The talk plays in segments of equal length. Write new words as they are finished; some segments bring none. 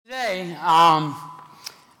today,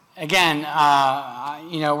 again,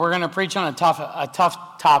 we're going to preach on a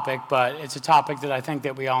tough topic, but it's a topic that I think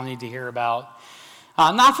that we all need to hear about.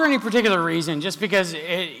 Not for any particular reason, just because,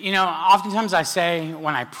 oftentimes I say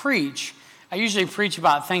when I preach, I usually preach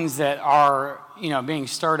about things that are, being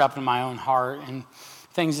stirred up in my own heart and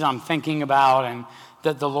things that I'm thinking about and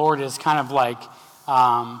that the Lord is kind of like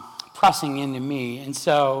pressing into me. And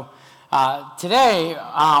so today,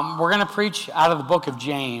 we're going to preach out of the book of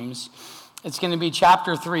James. It's going to be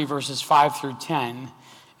chapter 3, verses 5 through 10.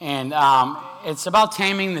 And it's about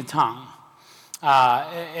taming the tongue.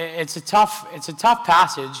 It's a tough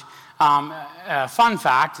passage. Fun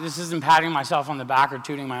fact, this isn't patting myself on the back or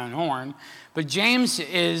tooting my own horn, but James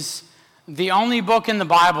is the only book in the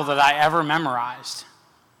Bible that I ever memorized.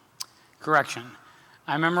 Correction.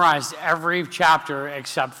 I memorized every chapter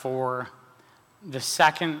except for the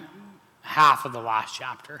second half of the last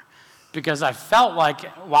chapter, because I felt like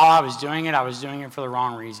while I was doing it for the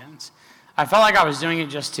wrong reasons. I felt like I was doing it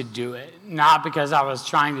just to do it, not because I was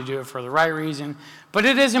trying to do it for the right reason. But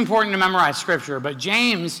it is important to memorize Scripture. But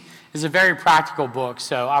James is a very practical book,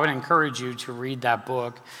 so I would encourage you to read that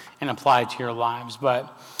book and apply it to your lives. But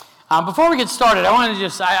before we get started,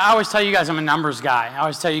 I always tell you guys I'm a numbers guy. I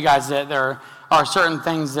always tell you guys that there are certain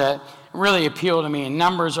things that really appeal to me, and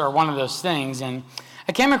numbers are one of those things. And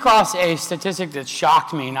I came across a statistic that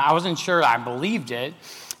shocked me, and I wasn't sure I believed it,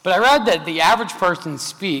 but I read that the average person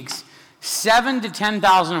speaks 7,000 to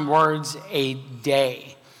 10,000 words a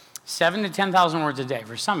day. 7,000 to 10,000 words a day.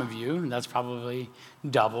 For some of you, that's probably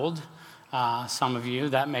doubled. Some of you,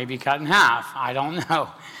 that may be cut in half. I don't know.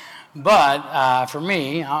 But for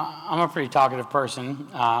me, I'm a pretty talkative person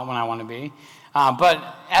when I want to be. But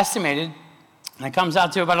estimated, it comes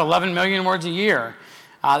out to about 11 million words a year.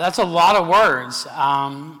 That's a lot of words.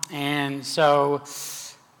 And so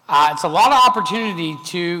it's a lot of opportunity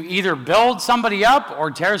to either build somebody up or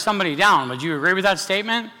tear somebody down. Would you agree with that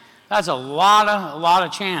statement? That's a lot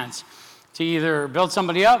of chance to either build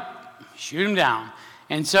somebody up, shoot them down.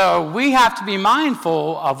 And so we have to be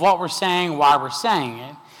mindful of what we're saying, why we're saying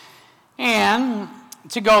it. And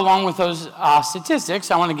to go along with those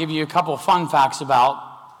statistics, I want to give you a couple of fun facts about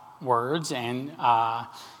words and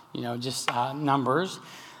numbers.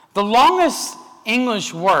 The longest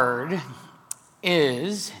English word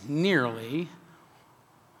is nearly,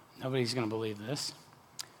 nobody's going to believe this,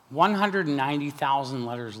 190,000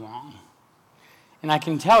 letters long. And I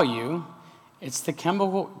can tell you, it's the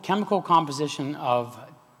chemical composition of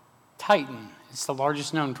titin. It's the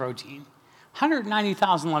largest known protein.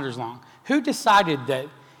 190,000 letters long. Who decided that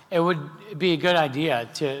it would be a good idea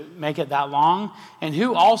to make it that long? And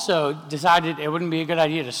who also decided it wouldn't be a good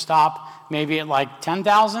idea to stop maybe at like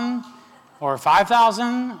 10,000 or 5,000?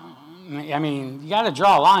 I mean, you got to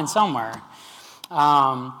draw a line somewhere.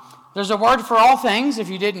 There's a word for all things, if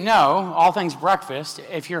you didn't know, all things breakfast.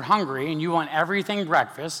 If you're hungry and you want everything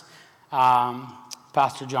breakfast,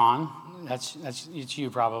 Pastor John, it's you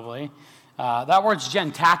probably. That word's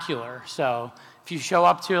gentacular. So if you show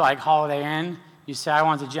up to like Holiday Inn, you say, I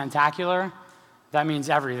want the gentacular, that means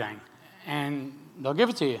everything. And they'll give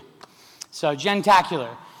it to you. So gentacular.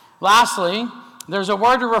 Lastly, there's a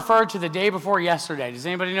word to refer to the day before yesterday. Does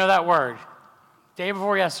anybody know that word? Day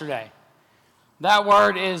before yesterday. That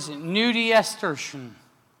word is nudiestertion.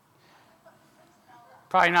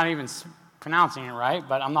 Probably not even pronouncing it right,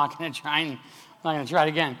 but I'm not going to try it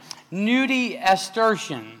again.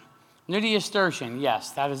 Nudiestertion. Nudiestertion. Yes,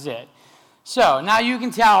 that is it. So now you can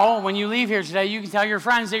tell, when you leave here today, you can tell your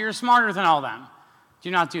friends that you're smarter than all of them. Do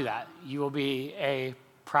not do that. You will be a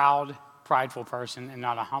proud, prideful person and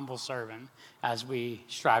not a humble servant, as we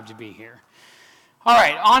strive to be here. All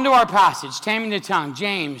right, on to our passage, Taming the Tongue,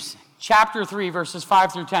 James chapter 3, verses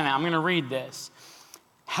 5 through 10. I'm going to read this.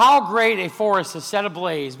 How great a forest is set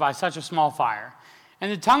ablaze by such a small fire.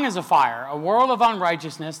 And the tongue is a fire, a world of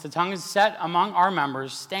unrighteousness. The tongue is set among our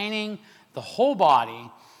members, staining the whole body,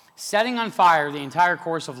 setting on fire the entire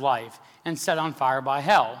course of life, and set on fire by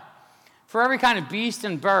hell. For every kind of beast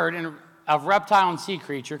and bird and of reptile and sea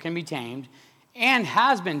creature can be tamed, and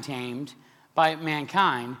has been tamed by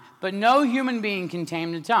mankind, but no human being can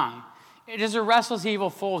tame the tongue. It is a restless evil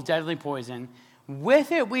full of deadly poison.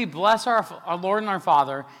 With it we bless our Lord and our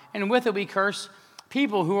Father, and with it we curse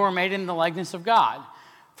people who are made in the likeness of God.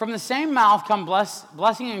 From the same mouth come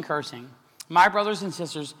blessing and cursing. My brothers and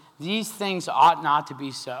sisters, these things ought not to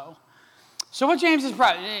be so. So what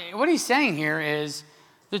he's saying here is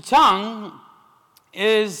the tongue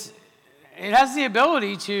it has the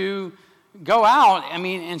ability to go out,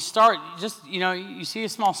 and start you see a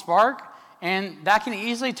small spark, and that can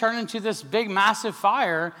easily turn into this big, massive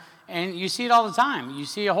fire And you see it all the time. You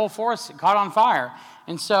see a whole forest caught on fire.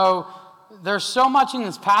 And so there's so much in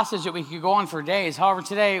this passage that we could go on for days. However,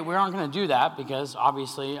 today we aren't going to do that because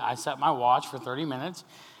obviously I set my watch for 30 minutes.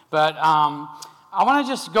 But I want to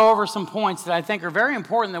just go over some points that I think are very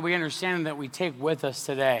important that we understand and that we take with us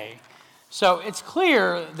today. So it's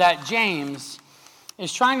clear that James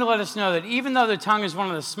is trying to let us know that even though the tongue is one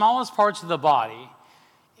of the smallest parts of the body,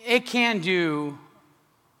 it can do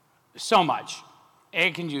so much.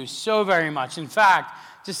 It can do so very much. In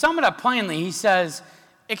fact, to sum it up plainly, he says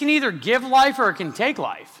it can either give life or it can take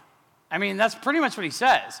life. I mean, that's pretty much what he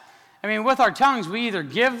says. I mean, with our tongues, we either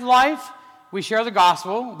give life, we share the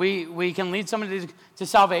gospel, we can lead somebody to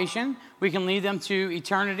salvation, we can lead them to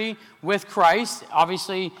eternity with Christ.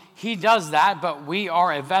 Obviously, he does that, but we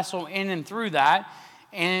are a vessel in and through that.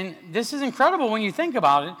 And this is incredible when you think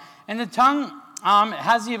about it. And the tongue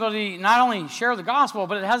has the ability not only share the gospel,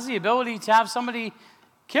 but it has the ability to have somebody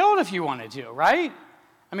killed if you wanted to, right?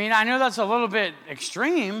 I mean, I know that's a little bit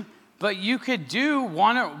extreme, but you could do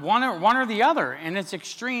one or the other, and it's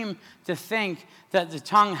extreme to think that the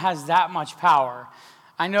tongue has that much power.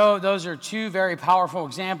 I know those are two very powerful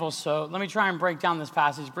examples, so let me try and break down this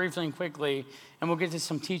passage briefly and quickly, and we'll get to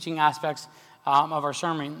some teaching aspects of our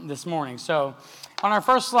sermon this morning. So on our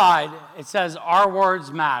first slide, it says, our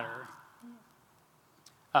words matter.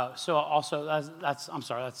 Oh, so also,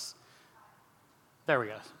 there we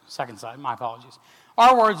go. Second slide, my apologies.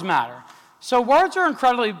 Our words matter. So words are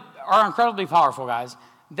incredibly powerful, guys.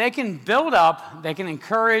 They can build up, they can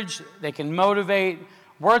encourage, they can motivate.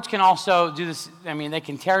 Words can also do this. I mean, they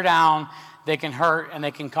can tear down, they can hurt, and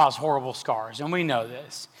they can cause horrible scars, and we know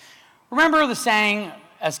this. Remember the saying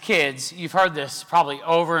as kids, you've heard this probably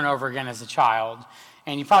over and over again as a child,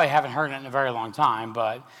 and you probably haven't heard it in a very long time,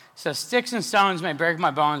 but it says, sticks and stones may break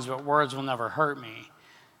my bones, but words will never hurt me.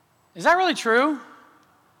 Is that really true?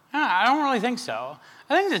 I don't really think so.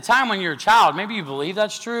 I think at the time when you're a child, maybe you believe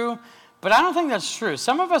that's true, but I don't think that's true.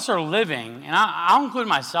 Some of us are living, and I'll include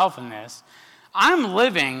myself in this, I'm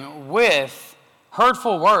living with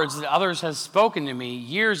hurtful words that others have spoken to me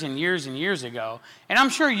years and years and years ago, and I'm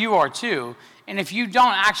sure you are too. And if you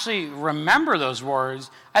don't actually remember those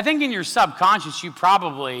words, I think in your subconscious you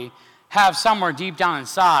probably have somewhere deep down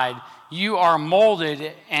inside, you are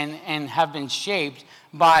molded and have been shaped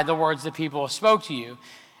by the words that people spoke to you.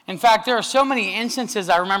 In fact, there are so many instances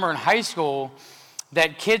I remember in high school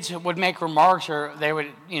that kids would make remarks or they would,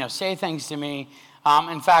 say things to me.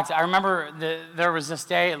 In fact, I remember there was this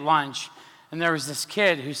day at lunch, and there was this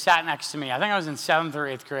kid who sat next to me. I think I was in 7th or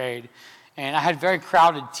 8th grade, and I had very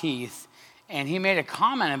crowded teeth, and he made a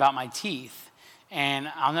comment about my teeth.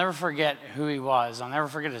 And I'll never forget who he was. I'll never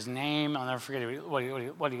forget his name. I'll never forget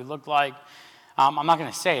what he looked like. I'm not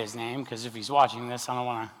going to say his name because if he's watching this, I don't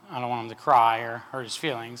want him to cry or hurt his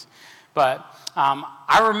feelings. But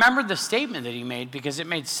I remembered the statement that he made because it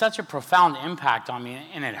made such a profound impact on me,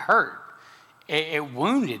 and it hurt. It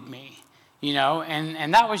wounded me,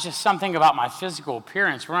 and that was just something about my physical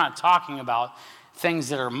appearance. We're not talking about things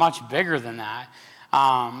that are much bigger than that.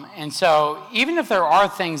 And so even if there are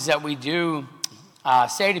things that we do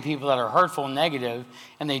say to people that are hurtful and negative,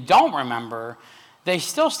 and they don't remember, they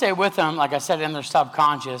still stay with them, like I said, in their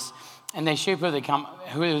subconscious, and they shape who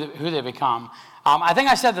they become. I think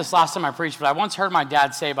I said this last time I preached, but I once heard my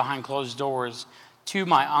dad say behind closed doors to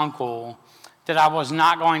my uncle that I was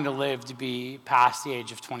not going to live to be past the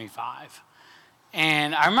age of 25.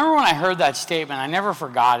 And I remember when I heard that statement, I never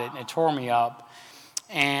forgot it, and it tore me up.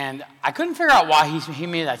 And I couldn't figure out why he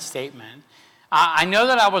made that statement. I know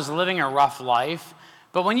that I was living a rough life,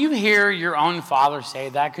 but when you hear your own father say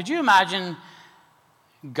that, could you imagine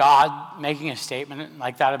God making a statement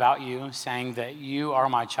like that about you, saying that you are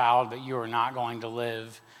my child, but you are not going to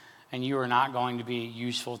live, and you are not going to be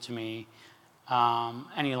useful to me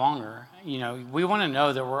any longer? We want to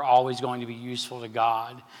know that we're always going to be useful to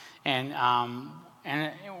God. And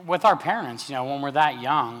with our parents, when we're that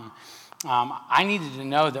young, I needed to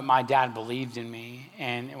know that my dad believed in me.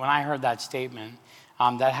 And when I heard that statement,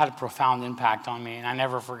 that had a profound impact on me, and I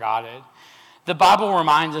never forgot it. The Bible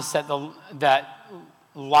reminds us that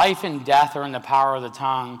life and death are in the power of the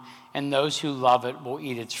tongue, and those who love it will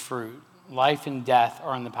eat its fruit. Life and death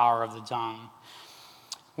are in the power of the tongue.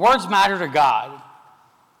 Words matter to God.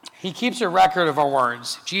 He keeps a record of our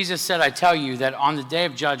words. Jesus said, I tell you that on the day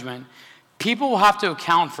of judgment, people will have to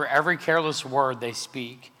account for every careless word they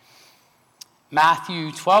speak.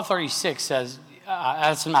 Matthew 12:36 says,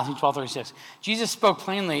 that's in Matthew 12:36. Jesus spoke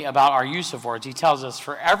plainly about our use of words. He tells us,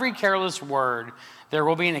 for every careless word, there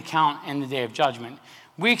will be an account in the day of judgment.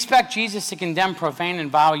 We expect Jesus to condemn profane and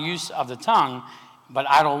vile use of the tongue, but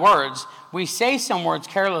idle words. We say some words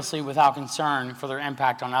carelessly without concern for their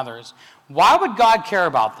impact on others. Why would God care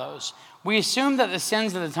about those? We assume that the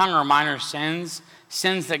sins of the tongue are minor sins,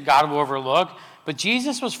 sins that God will overlook, but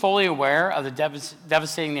Jesus was fully aware of the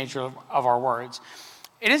devastating nature of our words.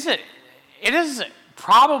 It is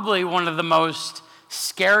probably one of the most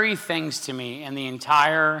scary things to me in the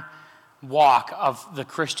entire walk of the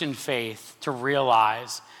Christian faith to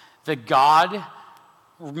realize that God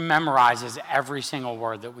memorizes every single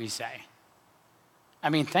word that we say. I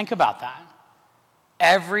mean, think about that.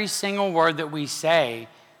 Every single word that we say,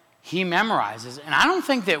 he memorizes. And I don't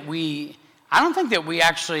think that we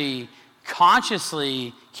actually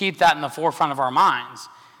consciously keep that in the forefront of our minds.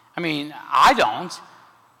 I mean, I don't.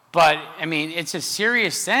 But, I mean, it's a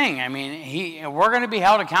serious thing. I mean, we're going to be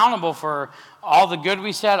held accountable for all the good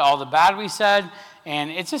we said, all the bad we said,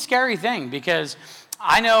 and it's a scary thing because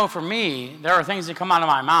I know for me, there are things that come out of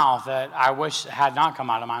my mouth that I wish had not come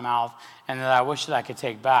out of my mouth and that I wish that I could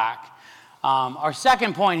take back. Our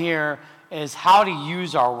second point here is how to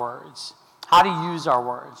use our words. How to use our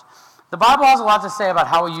words. The Bible has a lot to say about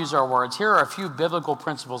how we use our words. Here are a few biblical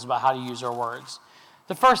principles about how to use our words.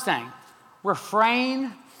 The first thing,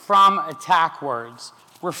 refrain from attack words.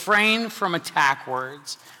 Refrain from attack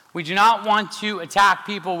words. We do not want to attack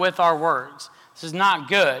people with our words. This is not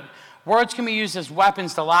good. Words can be used as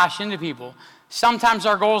weapons to lash into people. Sometimes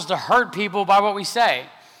our goal is to hurt people by what we say.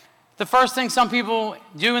 The first thing some people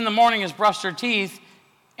do in the morning is brush their teeth,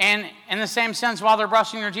 and in the same sense, while they're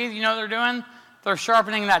brushing their teeth, you know what they're doing? They're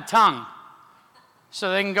sharpening that tongue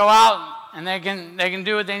so they can go out and they can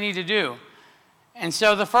do what they need to do. And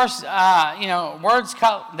so the first, words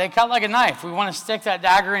cut like a knife. We want to stick that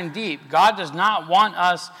dagger in deep. God does not want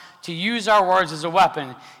us to use our words as a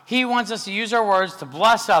weapon. He wants us to use our words to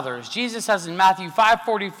bless others. Jesus says in Matthew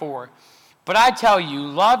 5:44, "But I tell you,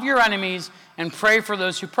 love your enemies and pray for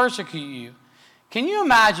those who persecute you." Can you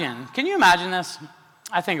imagine this?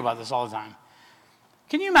 I think about this all the time.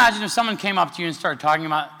 Can you imagine if someone came up to you and started talking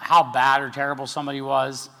about how bad or terrible somebody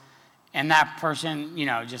was? And that person,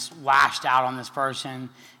 just lashed out on this person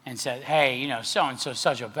and said, "Hey, so-and-so's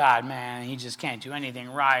such a bad man. And he just can't do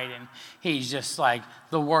anything right. And he's just like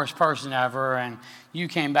the worst person ever." And you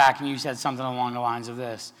came back and you said something along the lines of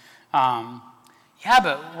this. Yeah,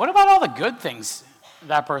 but what about all the good things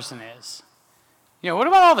that person is? What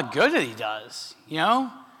about all the good that he does?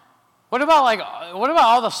 What about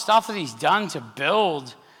all the stuff that he's done to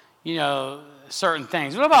build, certain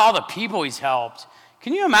things? What about all the people he's helped?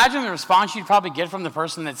 Can you imagine the response you'd probably get from the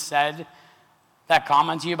person that said that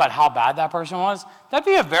comment to you about how bad that person was? That'd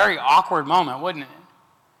be a very awkward moment, wouldn't it?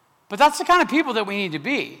 But that's the kind of people that we need to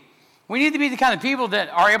be. We need to be the kind of people that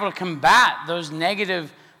are able to combat those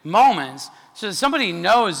negative moments so that somebody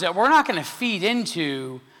knows that we're not going to feed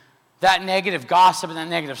into that negative gossip and that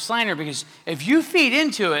negative slander, because if you feed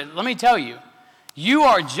into it, let me tell you, you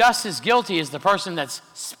are just as guilty as the person that's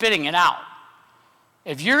spitting it out.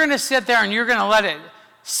 If you're going to sit there and you're going to let it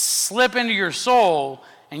slip into your soul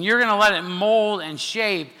and you're going to let it mold and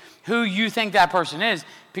shape who you think that person is,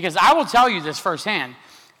 because I will tell you this firsthand,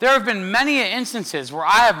 there have been many instances where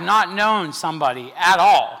I have not known somebody at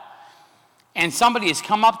all, and somebody has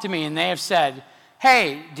come up to me and they have said,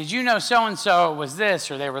 "Hey, did you know so-and-so was this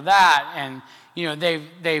or they were that?" And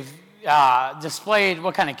they've displayed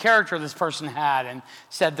what kind of character this person had and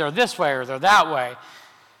said they're this way or they're that way.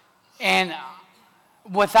 And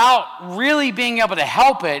without really being able to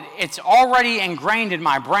help it, it's already ingrained in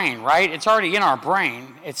my brain, right? It's already in our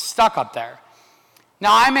brain. It's stuck up there.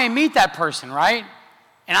 Now, I may meet that person, right?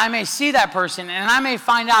 And I may see that person, and I may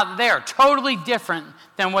find out that they are totally different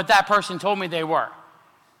than what that person told me they were.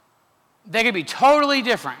 They could be totally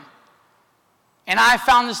different. And I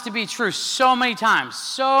found this to be true so many times.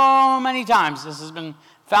 So many times this has been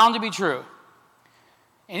found to be true.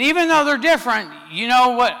 And even though they're different, you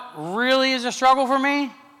know what really is a struggle for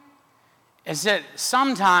me? Is that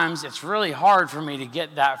sometimes it's really hard for me to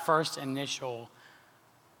get that first initial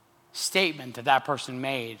statement that person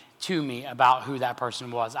made to me about who that person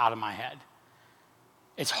was out of my head.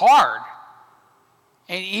 It's hard.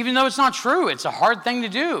 And even though it's not true, it's a hard thing to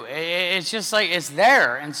do. It's just like it's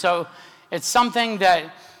there. And so it's something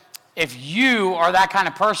that if you are that kind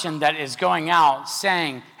of person that is going out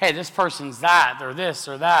saying, "Hey, this person's that, or this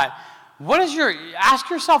or that," ask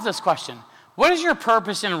yourself this question. What is your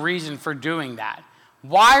purpose and reason for doing that?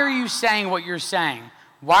 Why are you saying what you're saying?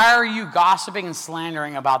 Why are you gossiping and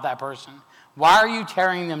slandering about that person? Why are you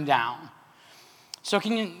tearing them down? So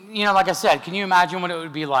can you, like I said, can you imagine what it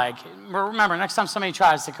would be like? Remember, next time somebody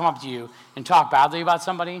tries to come up to you and talk badly about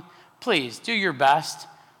somebody, please do your best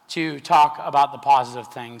to talk about the positive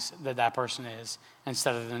things that that person is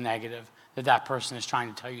instead of the negative that that person is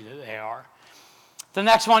trying to tell you that they are. The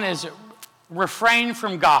next one is refrain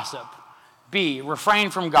from gossip. B, refrain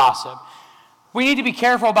from gossip. We need to be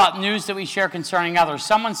careful about news that we share concerning others.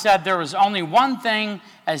 Someone said there was only one thing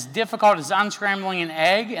as difficult as unscrambling an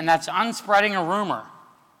egg, and that's unspreading a rumor.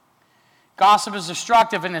 Gossip is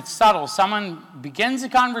destructive and it's subtle. Someone begins a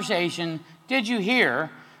conversation, did you hear?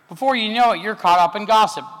 Before you know it, you're caught up in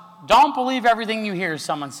gossip. Don't believe everything you hear,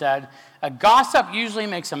 someone said. A gossip usually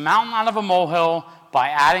makes a mountain out of a molehill by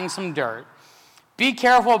adding some dirt. Be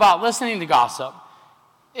careful about listening to gossip.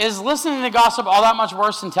 Is listening to gossip all that much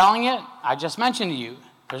worse than telling it? I just mentioned to you.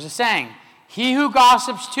 There's a saying, he who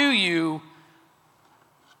gossips to you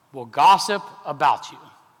will gossip about you.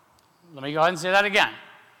 Let me go ahead and say that again.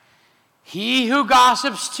 He who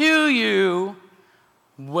gossips to you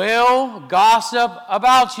will gossip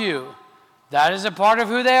about you. That is a part of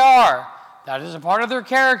who they are. That is a part of their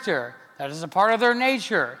character. That is a part of their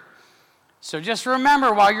nature. So just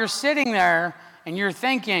remember while you're sitting there and you're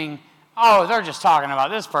thinking, oh, they're just talking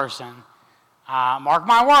about this person. Mark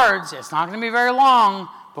my words, it's not going to be very long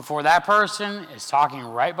before that person is talking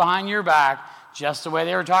right behind your back, just the way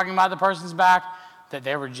they were talking about the person's back that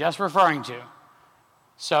they were just referring to.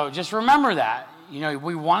 So just remember that.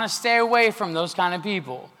 We want to stay away from those kind of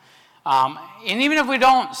people. And even if we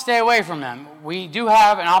don't stay away from them, we do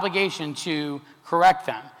have an obligation to correct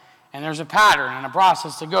them. And there's a pattern and a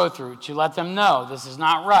process to go through to let them know this is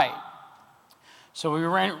not right. So we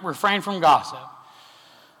refrain from gossip.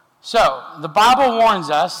 So the Bible warns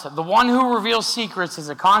us, the one who reveals secrets is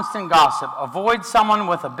a constant gossip. Avoid someone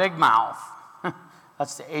with a big mouth.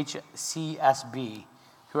 That's the HCSB.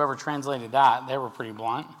 Whoever translated that, they were pretty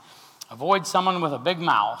blunt. Avoid someone with a big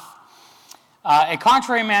mouth. A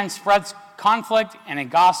contrary man spreads conflict, and a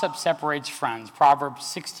gossip separates friends. Proverbs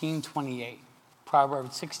 16:28.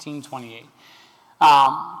 Proverbs 16:28.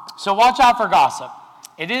 So watch out for gossip.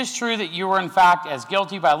 It is true that you are in fact as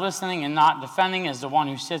guilty by listening and not defending as the one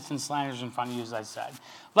who sits and slanders in front of you, as I said.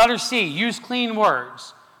 Letter C, use clean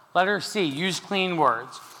words. Letter C, use clean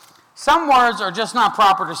words. Some words are just not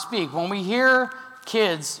proper to speak. When we were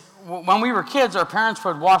kids, our parents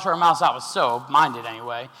would wash our mouths out with soap, mine did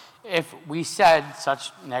anyway, if we said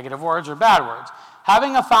such negative words or bad words.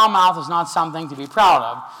 Having a foul mouth is not something to be proud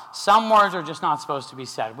of. Some words are just not supposed to be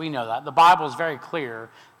said. We know that. The Bible is very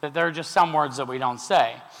clear that there are just some words that we don't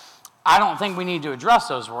say. I don't think we need to address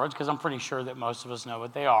those words because I'm pretty sure that most of us know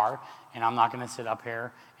what they are, and I'm not going to sit up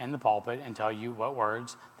here in the pulpit and tell you what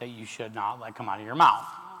words that you should not let come out of your mouth.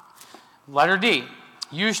 Letter D,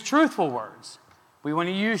 use truthful words. We want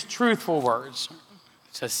to use truthful words.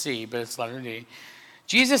 It says C, but it's letter D.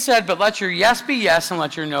 Jesus said, but let your yes be yes and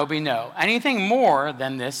let your no be no. Anything more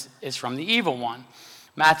than this is from the evil one.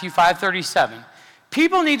 Matthew 5:37.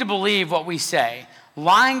 People need to believe what we say.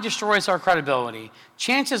 Lying destroys our credibility.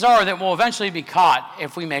 Chances are that we'll eventually be caught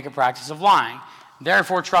if we make a practice of lying.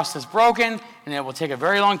 Therefore, trust is broken, and it will take a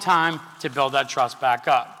very long time to build that trust back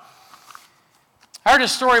up. I heard a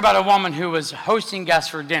story about a woman who was hosting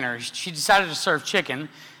guests for dinner. She decided to serve chicken,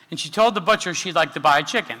 and she told the butcher she'd like to buy a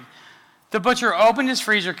chicken. The butcher opened his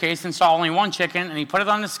freezer case and saw only one chicken, and he put it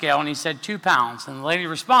on the scale, and he said 2 pounds. And the lady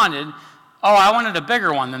responded, oh, I wanted a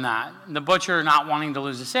bigger one than that. And the butcher, not wanting to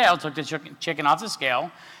lose the sale, took the chicken off the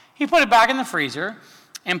scale. He put it back in the freezer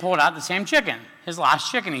and pulled out the same chicken, his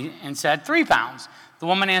last chicken, and said 3 pounds. The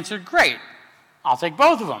woman answered, great, I'll take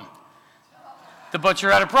both of them. The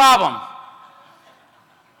butcher had a problem.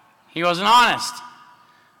 He wasn't honest.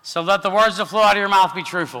 So let the words that flow out of your mouth be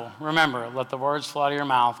truthful. Remember, let the words flow out of your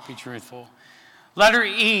mouth be truthful. Letter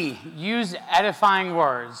E, use edifying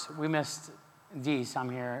words. We missed D some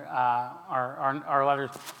here. Our letters,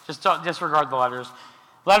 just disregard the letters.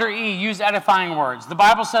 Letter E, use edifying words. The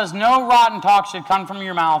Bible says no rotten talk should come from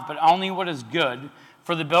your mouth, but only what is good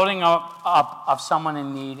for the building up of someone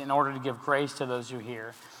in need in order to give grace to those who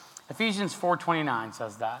hear. Ephesians 4:29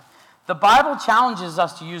 says that. The Bible challenges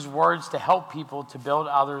us to use words to help people to build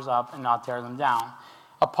others up and not tear them down.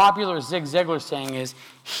 A popular Zig Ziglar saying is,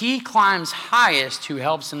 he climbs highest who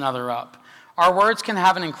helps another up. Our words can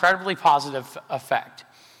have an incredibly positive effect.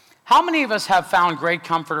 How many of us have found great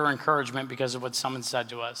comfort or encouragement because of what someone said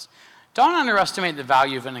to us? Don't underestimate the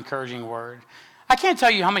value of an encouraging word. I can't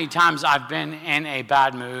tell you how many times I've been in a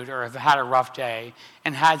bad mood or have had a rough day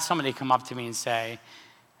and had somebody come up to me and say,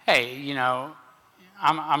 hey,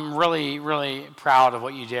 I'm really, really proud of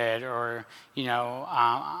what you did, or,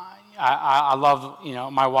 I love,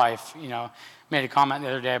 my wife, made a comment the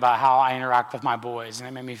other day about how I interact with my boys, and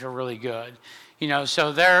it made me feel really good.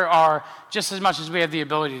 So there are, just as much as we have the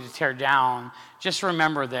ability to tear down, just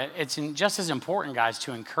remember that it's just as important, guys,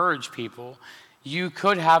 to encourage people. You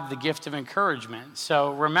could have the gift of encouragement.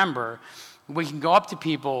 So remember, we can go up to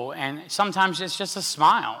people, and sometimes it's just a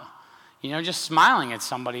smile. Just smiling at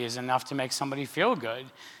somebody is enough to make somebody feel good.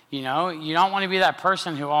 You don't want to be that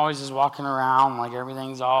person who always is walking around like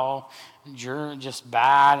everything's all just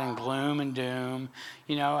bad and gloom and doom.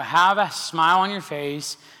 Have a smile on your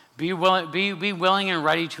face. Be willing and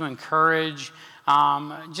ready to encourage.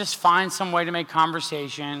 Just find some way to make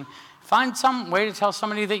conversation. Find some way to tell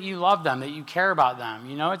somebody that you love them, that you care about them.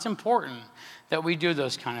 It's important that we do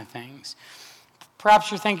those kind of things.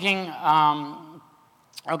 Perhaps you're thinking,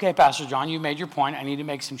 okay, Pastor John, you made your point. I need to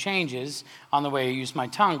make some changes on the way I use my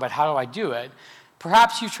tongue, but how do I do it?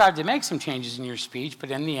 Perhaps you've tried to make some changes in your speech,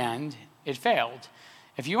 but in the end, it failed.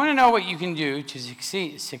 If you want to know what you can do to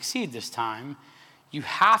succeed this time, you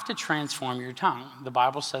have to transform your tongue. The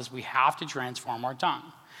Bible says we have to transform our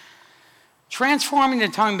tongue. Transforming the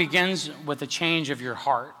tongue begins with a change of your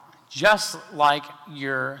heart, just like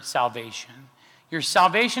your salvation. Your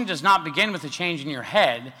salvation does not begin with a change in your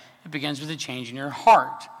head. It begins with a change in your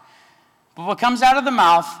heart. But what comes out of the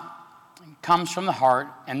mouth comes from the heart,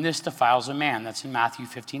 and this defiles a man. That's in Matthew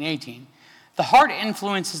 15:18. The heart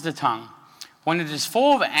influences the tongue. When it is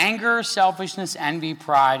full of anger, selfishness, envy,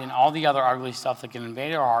 pride, and all the other ugly stuff that can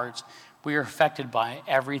invade our hearts, we are affected by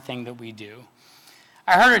everything that we do.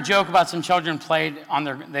 I heard a joke about some children played on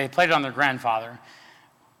their grandfather.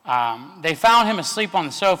 They found him asleep on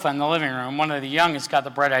the sofa in the living room. One of the youngest got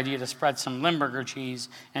the bright idea to spread some Limburger cheese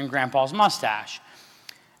in Grandpa's mustache.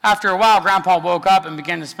 After a while, Grandpa woke up and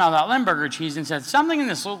began to smell that Limburger cheese and said, "Something in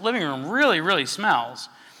this living room really, really smells."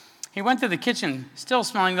 He went to the kitchen, still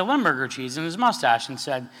smelling the Limburger cheese in his mustache, and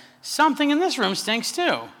said, "Something in this room stinks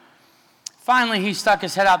too." Finally, he stuck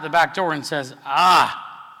his head out the back door and says,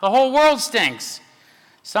 "The whole world stinks."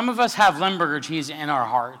 Some of us have Limburger cheese in our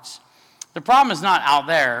hearts. The problem is not out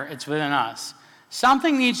there, it's within us.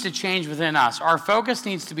 Something needs to change within us. Our focus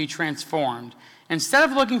needs to be transformed. Instead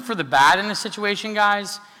of looking for the bad in a situation,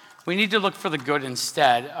 guys, we need to look for the good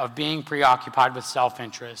instead of being preoccupied with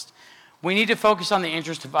self-interest. We need to focus on the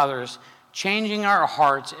interest of others. Changing our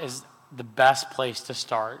hearts is the best place to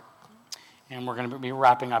start. And we're going to be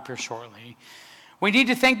wrapping up here shortly. We need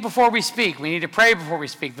to think before we speak. We need to pray before we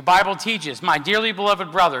speak. The Bible teaches, "My dearly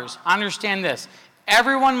beloved brothers, understand this.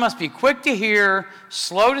 Everyone must be quick to hear,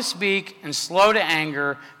 slow to speak, and slow to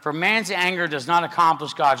anger, for man's anger does not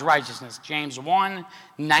accomplish God's righteousness." James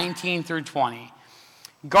 1:19 through 20.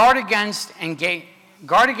 Guard against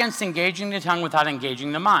engaging the tongue without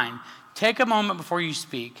engaging the mind. Take a moment before you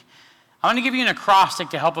speak. I want to give you an acrostic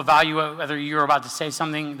to help evaluate whether you're about to say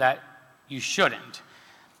something that you shouldn't.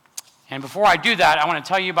 And before I do that, I want to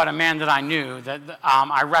tell you about a man that I knew that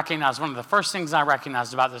I recognized. One of the first things I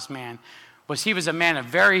recognized about this man was he was a man of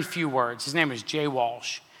very few words. His name was Jay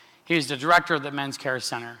Walsh. He was the director of the Men's Care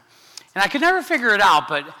Center. And I could never figure it out,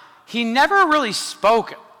 but he never really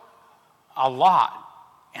spoke a lot.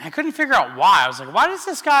 And I couldn't figure out why. I was like, why does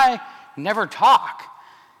this guy never talk?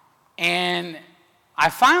 And I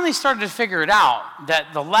finally started to figure it out,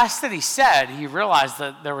 that the less that he said, he realized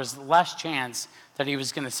that there was less chance that he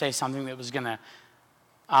was going to say something that was going to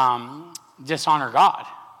dishonor God.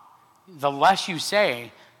 The less you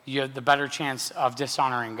say, you have the better chance of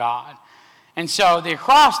dishonoring God. And so the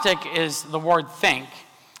acrostic is the word think.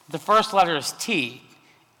 The first letter is T.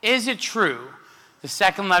 Is it true? The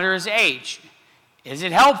second letter is H. Is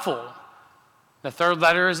it helpful? The third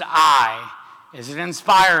letter is I. Is it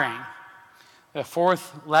inspiring? The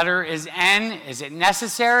fourth letter is N. Is it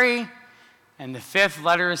necessary? And the fifth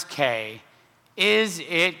letter is K. Is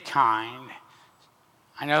it kind?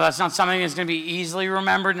 I know that's not something that's going to be easily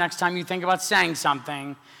remembered next time you think about saying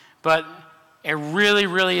something, but it really,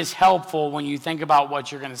 really is helpful when you think about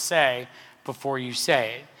what you're going to say before you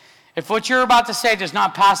say it. If what you're about to say does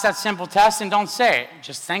not pass that simple test, then don't say it.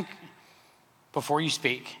 Just think before you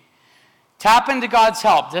speak. Tap into God's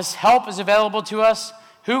help. This help is available to us.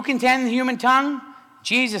 Who can tame the human tongue?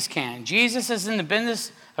 Jesus can. Jesus is in the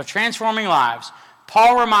business of transforming lives.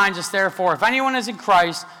 Paul reminds us, therefore, if anyone is in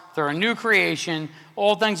Christ, they're a new creation.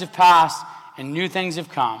 Old things have passed and new things have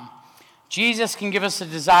come. Jesus can give us the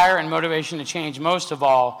desire and motivation to change. Most of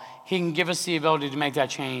all, he can give us the ability to make that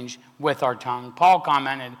change with our tongue. Paul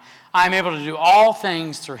commented, "I am able to do all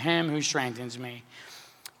things through him who strengthens me."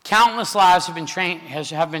 Countless lives have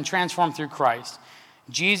been transformed through Christ.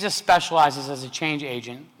 Jesus specializes as a change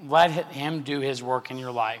agent. Let him do his work in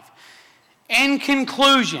your life. In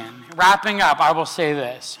conclusion, wrapping up, I will say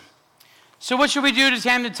this. So what should we do to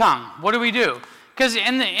tame the tongue? What do we do? Because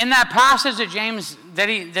in that passage that James, that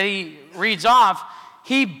he reads off,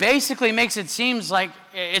 he basically makes it seem like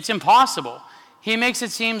it's impossible. He makes it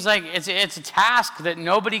seem like it's a task that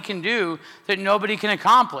nobody can do, that nobody can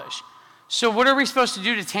accomplish. So what are we supposed to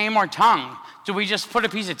do to tame our tongue? Do we just put a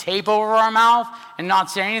piece of tape over our mouth and not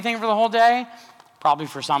say anything for the whole day? Probably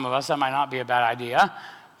for some of us, that might not be a bad idea.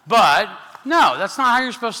 But no, that's not how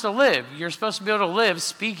you're supposed to live. You're supposed to be able to live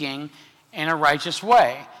speaking in a righteous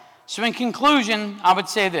way. So in conclusion, I would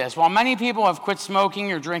say this. While many people have quit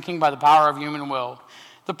smoking or drinking by the power of human will,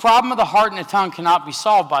 the problem of the heart and the tongue cannot be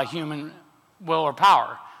solved by human will or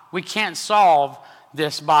power. We can't solve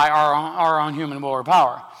this by our own human will or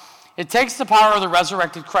power. It takes the power of the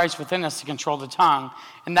resurrected Christ within us to control the tongue,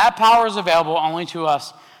 and that power is available only to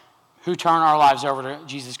us who turn our lives over to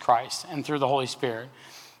Jesus Christ and through the Holy Spirit.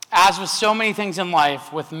 As with so many things in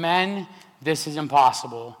life, with men, this is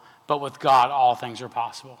impossible, but with God, all things are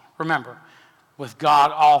possible. Remember, with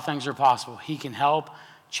God, all things are possible. He can help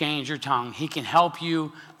change your tongue. He can help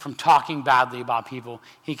you from talking badly about people.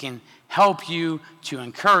 He can help you to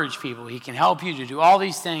encourage people. He can help you to do all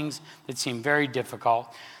these things that seem very difficult.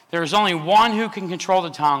 There is only one who can control the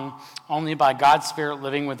tongue. Only by God's Spirit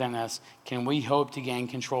living within us can we hope to gain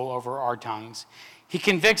control over our tongues. He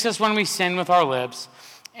convicts us when we sin with our lips,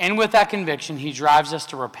 and with that conviction, he drives us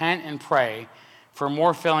to repent and pray for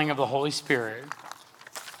more filling of the Holy Spirit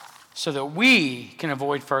so that we can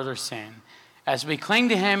avoid further sin. As we cling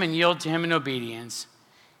to him and yield to him in obedience,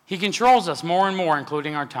 he controls us more and more,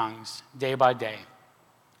 including our tongues, day by day.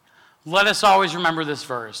 Let us always remember this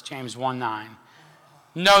verse, James 1:9.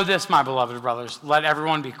 Know this, my beloved brothers, let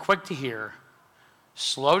everyone be quick to hear,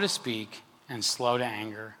 slow to speak, and slow to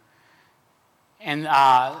anger. In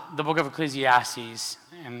the book of Ecclesiastes,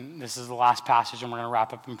 and this is the last passage, and we're going to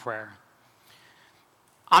wrap up in prayer.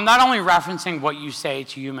 I'm not only referencing what you say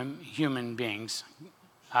to human beings,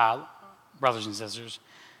 brothers and sisters,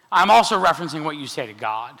 I'm also referencing what you say to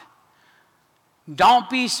God. Don't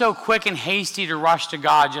be so quick and hasty to rush to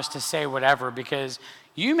God just to say whatever, because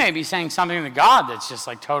you may be saying something to God that's just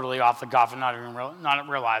like totally off the cuff and not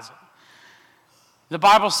realize it. The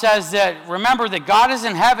Bible says that, remember that God is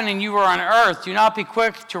in heaven and you are on earth. Do not be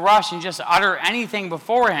quick to rush and just utter anything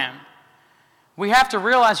before him. We have to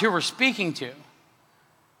realize who we're speaking to.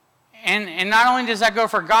 And not only does that go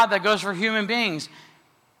for God, that goes for human beings.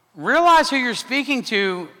 Realize who you're speaking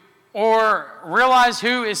to, or realize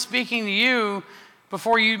who is speaking to you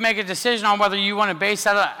before you make a decision on whether you want to base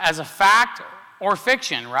that as a fact or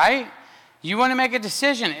fiction, right? You want to make a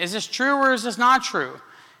decision. Is this true or is this not true?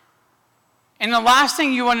 And the last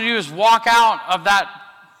thing you want to do is walk out of that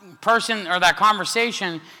person or that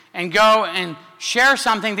conversation and go and share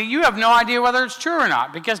something that you have no idea whether it's true or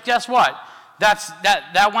not. Because guess what?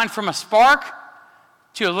 That went from a spark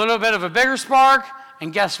to a little bit of a bigger spark.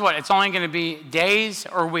 And guess what? It's only going to be days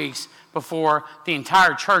or weeks before the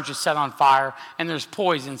entire church is set on fire and there's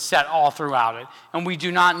poison set all throughout it. And we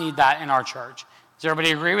do not need that in our church. Does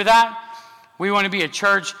everybody agree with that? We want to be a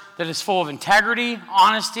church that is full of integrity,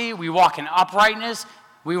 honesty. We walk in uprightness.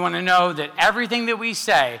 We want to know that everything that we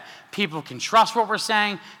say, people can trust what we're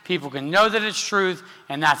saying. People can know that it's truth.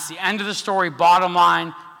 And that's the end of the story. Bottom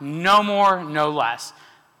line, no more, no less.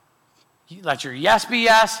 Let your yes be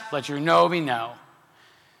yes. Let your no be no.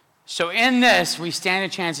 So in this, we stand a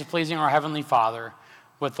chance of pleasing our Heavenly Father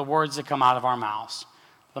with the words that come out of our mouths.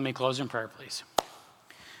 Let me close in prayer, please.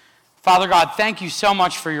 Father God, thank you so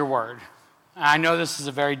much for your word. I know this is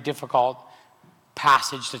a very difficult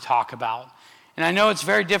passage to talk about. And I know it's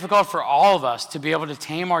very difficult for all of us to be able to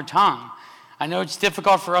tame our tongue. I know it's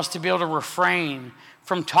difficult for us to be able to refrain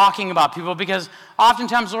from talking about people, because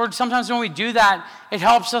oftentimes, Lord, sometimes when we do that, it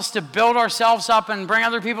helps us to build ourselves up and bring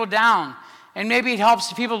other people down. And maybe it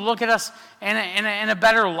helps people look at us in a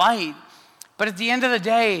better light. But at the end of the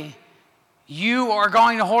day, you are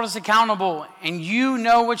going to hold us accountable, and you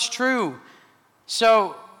know what's true.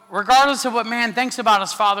 So regardless of what man thinks about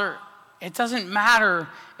us, Father, it doesn't matter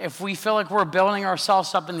if we feel like we're building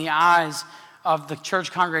ourselves up in the eyes of the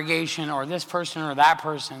church congregation or this person or that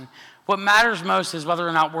person. What matters most is whether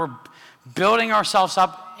or not we're building ourselves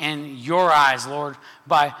up in your eyes, Lord,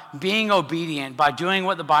 by being obedient, by doing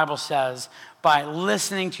what the Bible says, by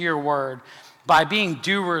listening to your word, by being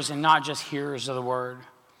doers and not just hearers of the word.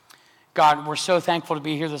 God, we're so thankful to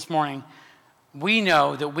be here this morning. We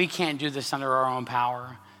know that we can't do this under our own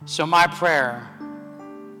power. So my prayer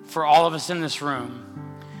for all of us in this room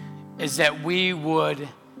is that we would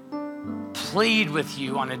plead with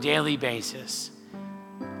you on a daily basis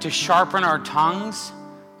to sharpen our tongues,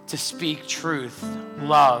 to speak truth,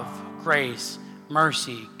 love, grace,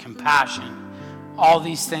 mercy, compassion, all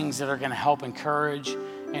these things that are going to help encourage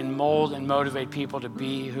and mold and motivate people to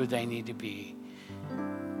be who they need to be.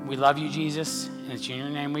 We love you, Jesus, and it's in your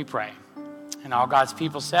name we pray. And all God's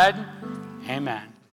people said, amen.